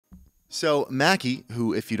So Mackie,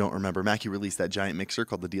 who, if you don't remember, Mackie released that giant mixer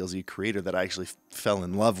called the DLZ Creator that I actually fell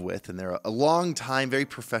in love with. And they're a long time, very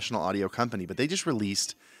professional audio company, but they just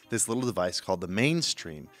released this little device called the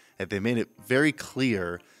Mainstream. And they made it very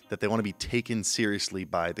clear that they want to be taken seriously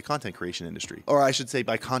by the content creation industry, or I should say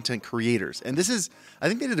by content creators. And this is, I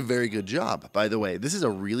think they did a very good job, by the way. This is a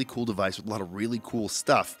really cool device with a lot of really cool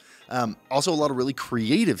stuff. Also a lot of really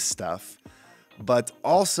creative stuff, but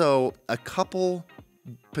also a couple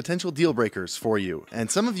potential deal breakers for you. And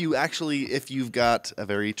some of you actually, if you've got a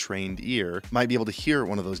very trained ear, might be able to hear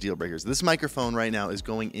one of those deal breakers. This microphone right now is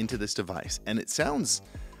going into this device and it sounds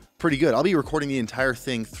pretty good. I'll be recording the entire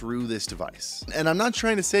thing through this device. And I'm not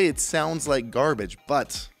trying to say it sounds like garbage,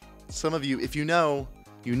 but some of you, if you know,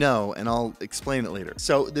 you know, and I'll explain it later.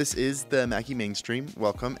 So this is the Mackie Mainstream,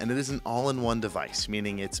 welcome, and it is an all-in-one device,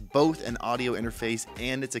 meaning it's both an audio interface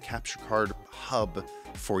and it's a capture card hub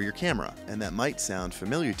for your camera. And that might sound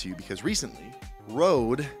familiar to you because recently,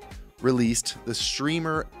 Rode released the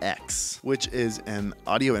Streamer X, which is an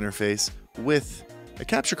audio interface with a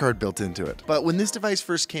capture card built into it. But when this device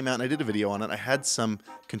first came out and I did a video on it, I had some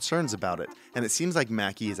concerns about it. And it seems like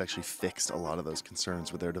Mackie has actually fixed a lot of those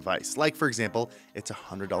concerns with their device. Like, for example, it's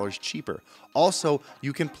 $100 cheaper. Also,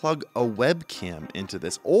 you can plug a webcam into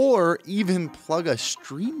this or even plug a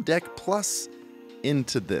Stream Deck Plus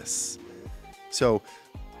into this. So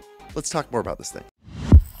let's talk more about this thing.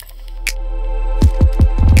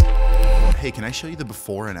 Hey, can I show you the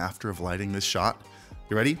before and after of lighting this shot?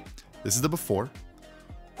 You ready? This is the before.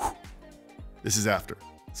 This is after.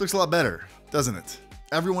 This looks a lot better, doesn't it?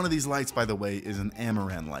 Every one of these lights, by the way, is an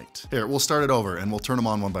Amaran light. Here, we'll start it over and we'll turn them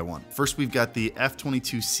on one by one. First, we've got the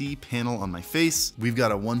F22C panel on my face. We've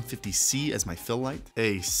got a 150C as my fill light,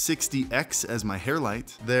 a 60X as my hair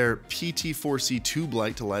light, their PT4C tube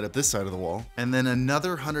light to light up this side of the wall, and then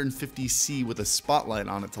another 150C with a spotlight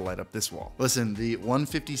on it to light up this wall. Listen, the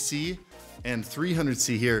 150C and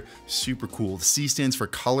 300C here, super cool. The C stands for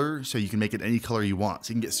color, so you can make it any color you want. So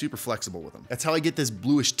you can get super flexible with them. That's how I get this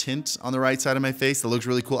bluish tint on the right side of my face that looks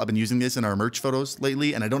really cool. I've been using this in our merch photos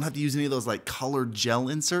lately, and I don't have to use any of those like colored gel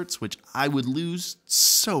inserts, which I would lose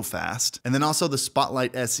so fast. And then also the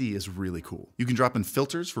Spotlight SE is really cool. You can drop in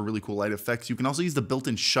filters for really cool light effects. You can also use the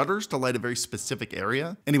built-in shutters to light a very specific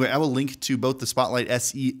area. Anyway, I will link to both the Spotlight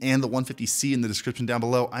SE and the 150C in the description down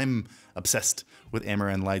below. I'm obsessed with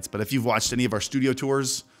Amaran lights, but if you've watched any of our studio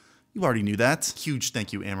tours, you already knew that. Huge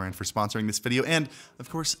thank you, Amaran, for sponsoring this video and, of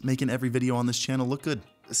course, making every video on this channel look good.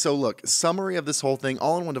 So look, summary of this whole thing,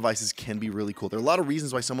 all-in-one devices can be really cool. There are a lot of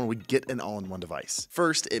reasons why someone would get an all-in-one device.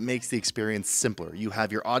 First, it makes the experience simpler. You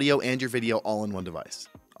have your audio and your video all in one device.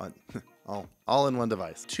 All in one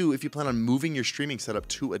device. Two, if you plan on moving your streaming setup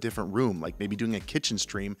to a different room, like maybe doing a kitchen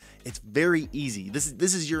stream, it's very easy. This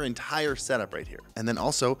is your entire setup right here. And then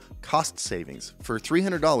also cost savings. For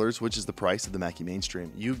 $300, which is the price of the Mackie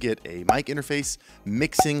Mainstream, you get a mic interface,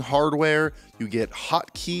 mixing hardware, you get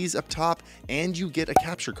hotkeys up top, and you get a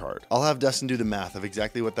capture card. I'll have Dustin do the math of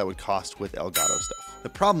exactly what that would cost with Elgato stuff. The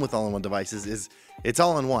problem with all-in-one devices is it's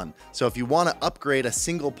all in one. So if you want to upgrade a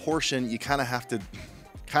single portion, you kind of have to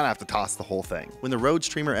toss the whole thing. When the Rode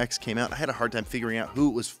Streamer X came out, I had a hard time figuring out who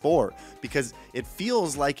it was for because it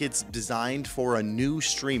feels like it's designed for a new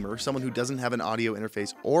streamer, someone who doesn't have an audio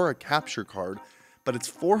interface or a capture card, but it's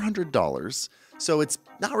 $400. So it's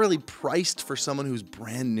not really priced for someone who's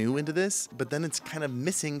brand new into this, but then it's kind of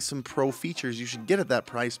missing some pro features you should get at that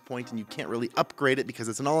price point, and you can't really upgrade it because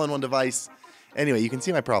it's an all-in-one device. Anyway, you can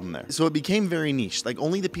see my problem there. So it became very niche. Like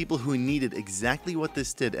only the people who needed exactly what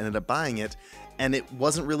this did ended up buying it, and it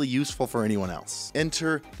wasn't really useful for anyone else.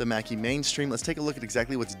 Enter the Mackie Mainstream. Let's take a look at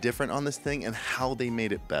exactly what's different on this thing and how they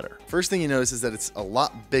made it better. First thing you notice is that it's a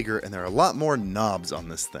lot bigger and there are a lot more knobs on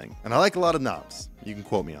this thing. And I like a lot of knobs. You can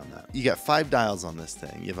quote me on that. You got 5 dials on this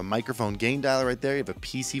thing. You have a microphone gain dial right there. You have a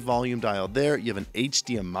PC volume dial there. You have an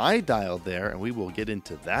HDMI dial there, and we will get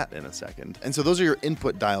into that in a second. And so those are your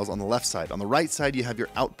input dials on the left side. On the right side, you have your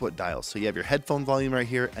output dials. So you have your headphone volume right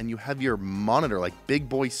here, and you have your monitor, like big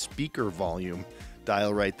boy speaker volume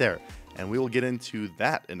dial right there. And we will get into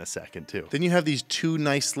that in a second too. Then you have these 2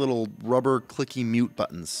 nice little rubber clicky mute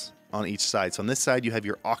buttons on each side. So on this side, you have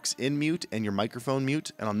your aux in mute and your microphone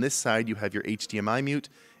mute. And on this side, you have your HDMI mute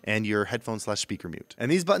and your headphone/speaker mute. And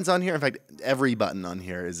these buttons on here, in fact, every button on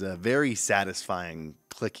here is a very satisfying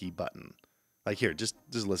clicky button. Like here, just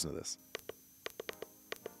listen to this.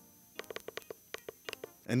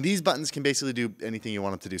 And these buttons can basically do anything you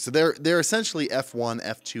want them to do. So they're essentially F1,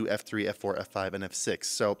 F2, F3, F4, F5, and F6.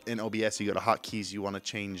 So in OBS, you go to hotkeys, you want to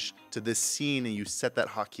change to this scene, and you set that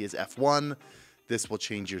hotkey as F1. this will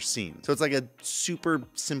change your scene. So it's like a super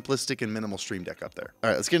simplistic and minimal stream deck up there. All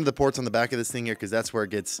right, let's get into the ports on the back of this thing here, because that's where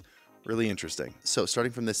it gets really interesting. So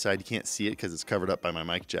starting from this side, you can't see it because it's covered up by my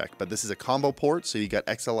mic jack, but this is a combo port. So you got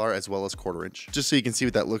XLR as well as 1/4 inch. Just so you can see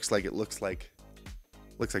what that looks like, it looks like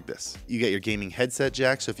this. You get your gaming headset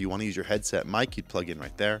jack, so if you want to use your headset mic, you'd plug in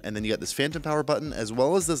right there. And then you got this phantom power button, as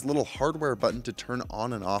well as this little hardware button to turn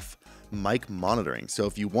on and off mic monitoring. So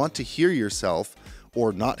if you want to hear yourself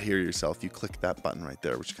or not hear yourself, you click that button right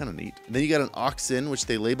there, which is kind of neat. And then you got an aux in, which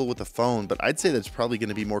they label with a phone, but I'd say that's probably going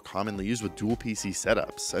to be more commonly used with dual PC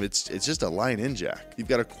setups. I mean, it's just a line in jack. You've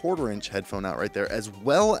got a 1/4 inch headphone out right there, as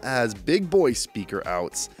well as big boy speaker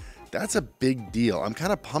outs. That's a big deal. I'm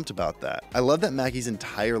kind of pumped about that. I love that Mackie's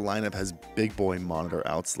entire lineup has big boy monitor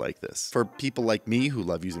outs like this. For people like me who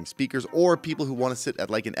love using speakers, or people who want to sit at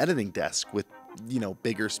like an editing desk with, you know,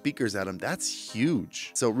 bigger speakers at them, that's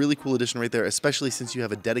huge. So really cool addition right there, especially since you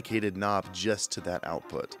have a dedicated knob just to that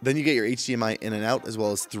output. Then you get your HDMI in and out, as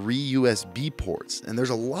well as 3 USB ports. And there's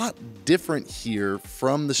a lot different here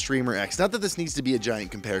from the Streamer X. Not that this needs to be a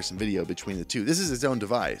giant comparison video between the two. This is its own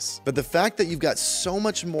device. But the fact that you've got so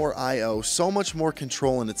much more IO, so much more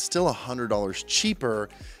control, and it's still $100 cheaper,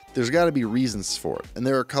 there's got to be reasons for it, and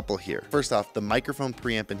there are a couple here. First off, the microphone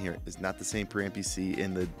preamp in here is not the same preamp you see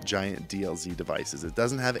in the giant DLZ devices. It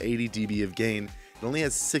doesn't have 80 dB of gain, it only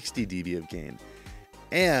has 60 dB of gain.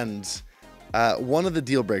 And one of the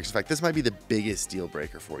deal breakers, in fact, this might be the biggest deal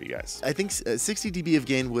breaker for you guys. I think 60 dB of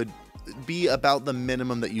gain would be about the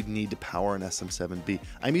minimum that you'd need to power an SM7B.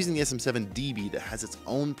 I'm using the SM7DB that has its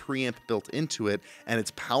own preamp built into it, and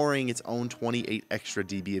it's powering its own 28 extra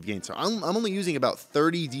dB of gain. So I'm only using about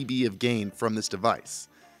 30 dB of gain from this device.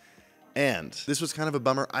 And this was kind of a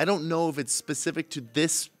bummer. I don't know if it's specific to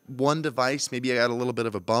this one device. Maybe I got a little bit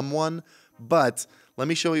of a bum one, but let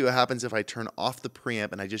me show you what happens if I turn off the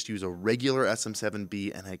preamp and I just use a regular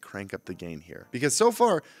SM7B and I crank up the gain here. Because so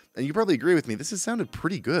far, and you probably agree with me, this has sounded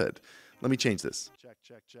pretty good. Let me change this. Check.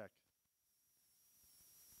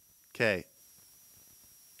 Okay.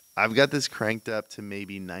 I've got this cranked up to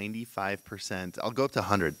maybe 95%. I'll go up to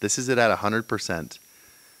 100. This is it at 100%.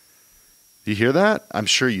 Do you hear that? I'm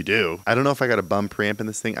sure you do. I don't know if I got a bum preamp in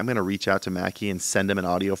this thing. I'm going to reach out to Mackie and send him an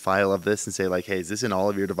audio file of this and say like, hey, is this in all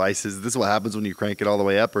of your devices? Is this what happens when you crank it all the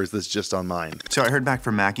way up, or is this just on mine? So I heard back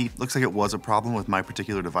from Mackie. Looks like it was a problem with my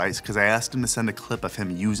particular device, because I asked him to send a clip of him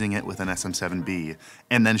using it with an SM7B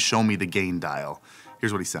and then show me the gain dial.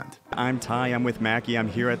 Here's what he sent. I'm Ty, I'm with Mackie. I'm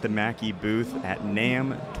here at the Mackie booth at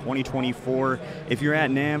NAMM 2024. If you're at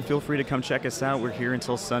NAMM, feel free to come check us out. We're here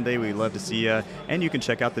until Sunday. We'd love to see you. And you can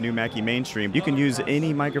check out the new Mackie Mainstream. You can use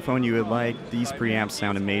any microphone you would like. These preamps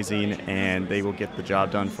sound amazing, and they will get the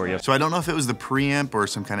job done for you. So I don't know if it was the preamp or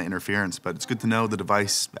some kind of interference, but it's good to know the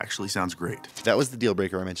device actually sounds great. That was the deal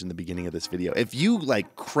breaker I mentioned in the beginning of this video. If you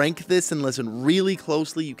like crank this and listen really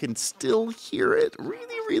closely, you can still hear it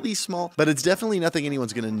really small, but it's definitely nothing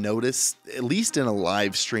anyone's going to notice, at least in a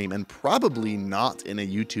live stream, and probably not in a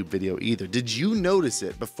YouTube video either. Did you notice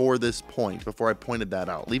it before this point, before I pointed that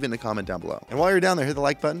out? Leave it in a comment down below. And while you're down there, hit the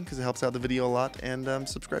like button because it helps out the video a lot, and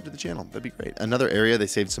subscribe to the channel. That'd be great. Another area they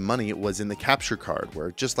saved some money was in the capture card,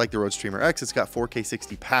 where just like the Rode Streamer X, it's got 4K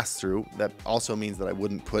 60 pass-through. That also means that I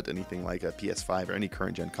wouldn't put anything like a PS5 or any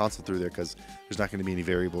current gen console through there, because there's not going to be any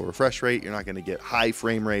variable refresh rate. You're not going to get high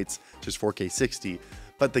frame rates, just 4K 60.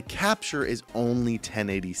 But the capture is only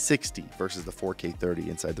 1080 60 versus the 4K 30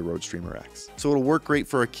 inside the Rode Streamer X. So it'll work great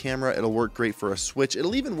for a camera, it'll work great for a Switch,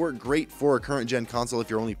 it'll even work great for a current gen console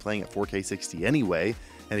if you're only playing at 4K 60 anyway.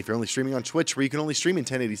 And if you're only streaming on Twitch, where you can only stream in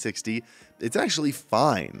 1080 60, it's actually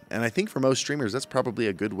fine. And I think for most streamers, that's probably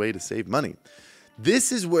a good way to save money.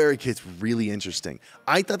 This is where it gets really interesting.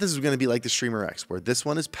 I thought this was going to be like the Streamer X, where this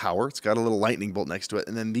one is power, it's got a little lightning bolt next to it,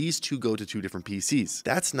 and then these two go to 2 different PCs.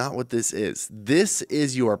 That's not what this is. This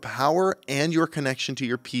is your power and your connection to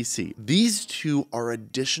your PC. These two are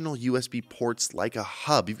additional USB ports like a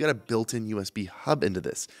hub. You've got a built-in USB hub into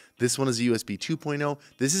this. This one is a USB 2.0.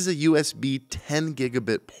 This is a USB 10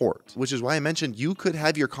 gigabit port, which is why I mentioned you could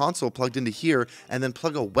have your console plugged into here and then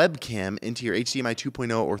plug a webcam into your HDMI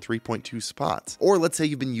 2.0 or 3.2 spots. Or let's say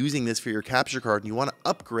you've been using this for your capture card and you want to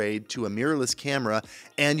upgrade to a mirrorless camera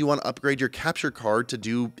and you want to upgrade your capture card to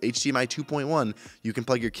do HDMI 2.1. You can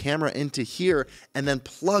plug your camera into here and then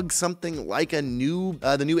plug something like the new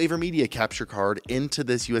AverMedia capture card into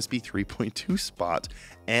this USB 3.2 spot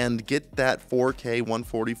and get that 4K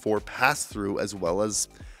 144 pass through, as well as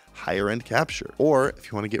higher end capture. Or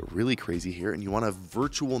if you want to get really crazy here and you want a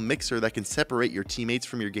virtual mixer that can separate your teammates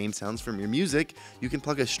from your game sounds from your music, you can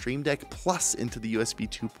plug a Stream Deck Plus into the USB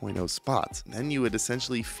 2.0 spots. Then you would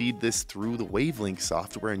essentially feed this through the Wavelink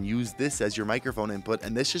software and use this as your microphone input,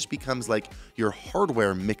 and this just becomes like your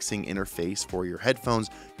hardware mixing interface for your headphones,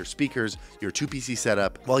 your speakers, your 2PC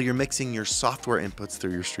setup, while you're mixing your software inputs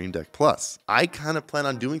through your Stream Deck Plus. I kind of plan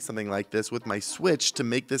on doing something like this with my Switch to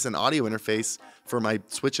make this an audio interface for my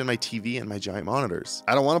Switch and my TV and my giant monitors.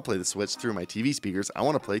 I don't want to play the Switch through my TV speakers. I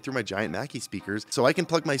want to play through my giant Mackie speakers, so I can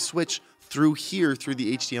plug my Switch through here, through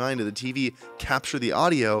the HDMI into the TV, capture the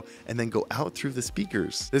audio, and then go out through the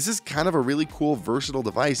speakers. This is kind of a really cool, versatile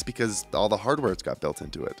device because all the hardware it's got built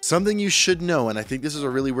into it. Something you should know, and I think this is a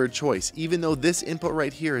really weird choice, even though this input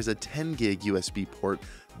right here is a 10 gig USB port,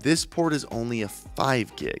 this port is only a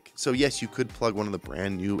 5 gig. So yes, you could plug one of the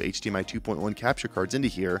brand new HDMI 2.1 capture cards into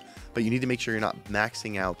here, but you need to make sure you're not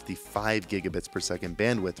maxing out the 5 gigabits per second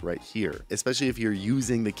bandwidth right here. Especially if you're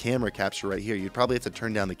using the camera capture right here, you'd probably have to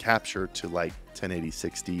turn down the capture to like 1080,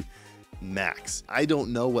 60 max. I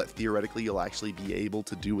don't know what theoretically you'll actually be able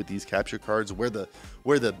to do with these capture cards, where the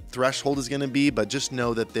threshold is going to be, but just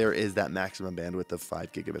know that there is that maximum bandwidth of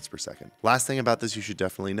 5 gigabits per second. Last thing about this you should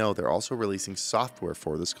definitely know, they're also releasing software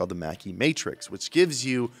for this called the Mackie Matrix, which gives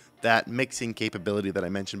you that mixing capability that I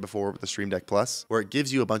mentioned before with the Stream Deck Plus, where it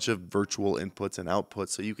gives you a bunch of virtual inputs and outputs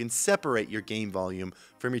so you can separate your game volume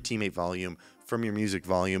from your teammate volume, from your music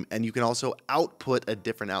volume, and you can also output a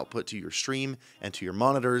different output to your stream and to your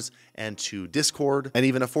monitors and to Discord, and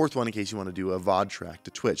even a fourth one in case you want to do a VOD track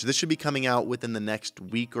to Twitch. This should be coming out within the next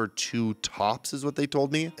week or two tops is what they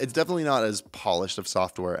told me. It's definitely not as polished of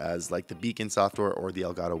software as like the Beacon software or the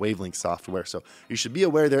Elgato Wavelink software, so you should be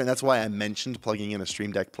aware there, and that's why I mentioned plugging in a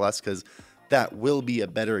Stream Deck Plus, because that will be a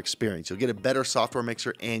better experience. You'll get a better software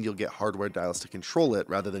mixer and you'll get hardware dials to control it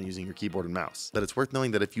rather than using your keyboard and mouse. But it's worth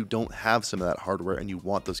knowing that if you don't have some of that hardware and you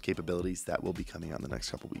want those capabilities, that will be coming out in the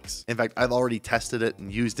next couple weeks. In fact, I've already tested it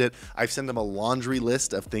and used it. I've sent them a laundry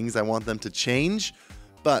list of things I want them to change,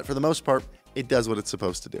 but for the most part, it does what it's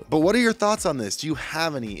supposed to do. But what are your thoughts on this? Do you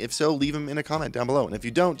have any? If so, leave them in a comment down below. And if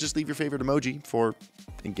you don't, just leave your favorite emoji for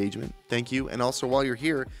engagement. Thank you. And also, while you're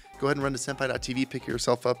here, go ahead and run to senpai.tv, pick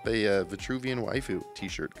yourself up a Vitruvian waifu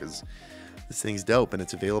t-shirt, because this thing's dope and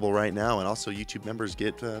it's available right now. And also, YouTube members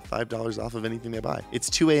get $5 off of anything they buy. It's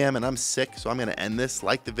 2 a.m. and I'm sick, so I'm going to end this.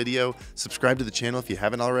 Like the video, subscribe to the channel if you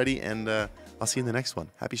haven't already, and I'll see you in the next one.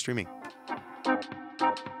 Happy streaming.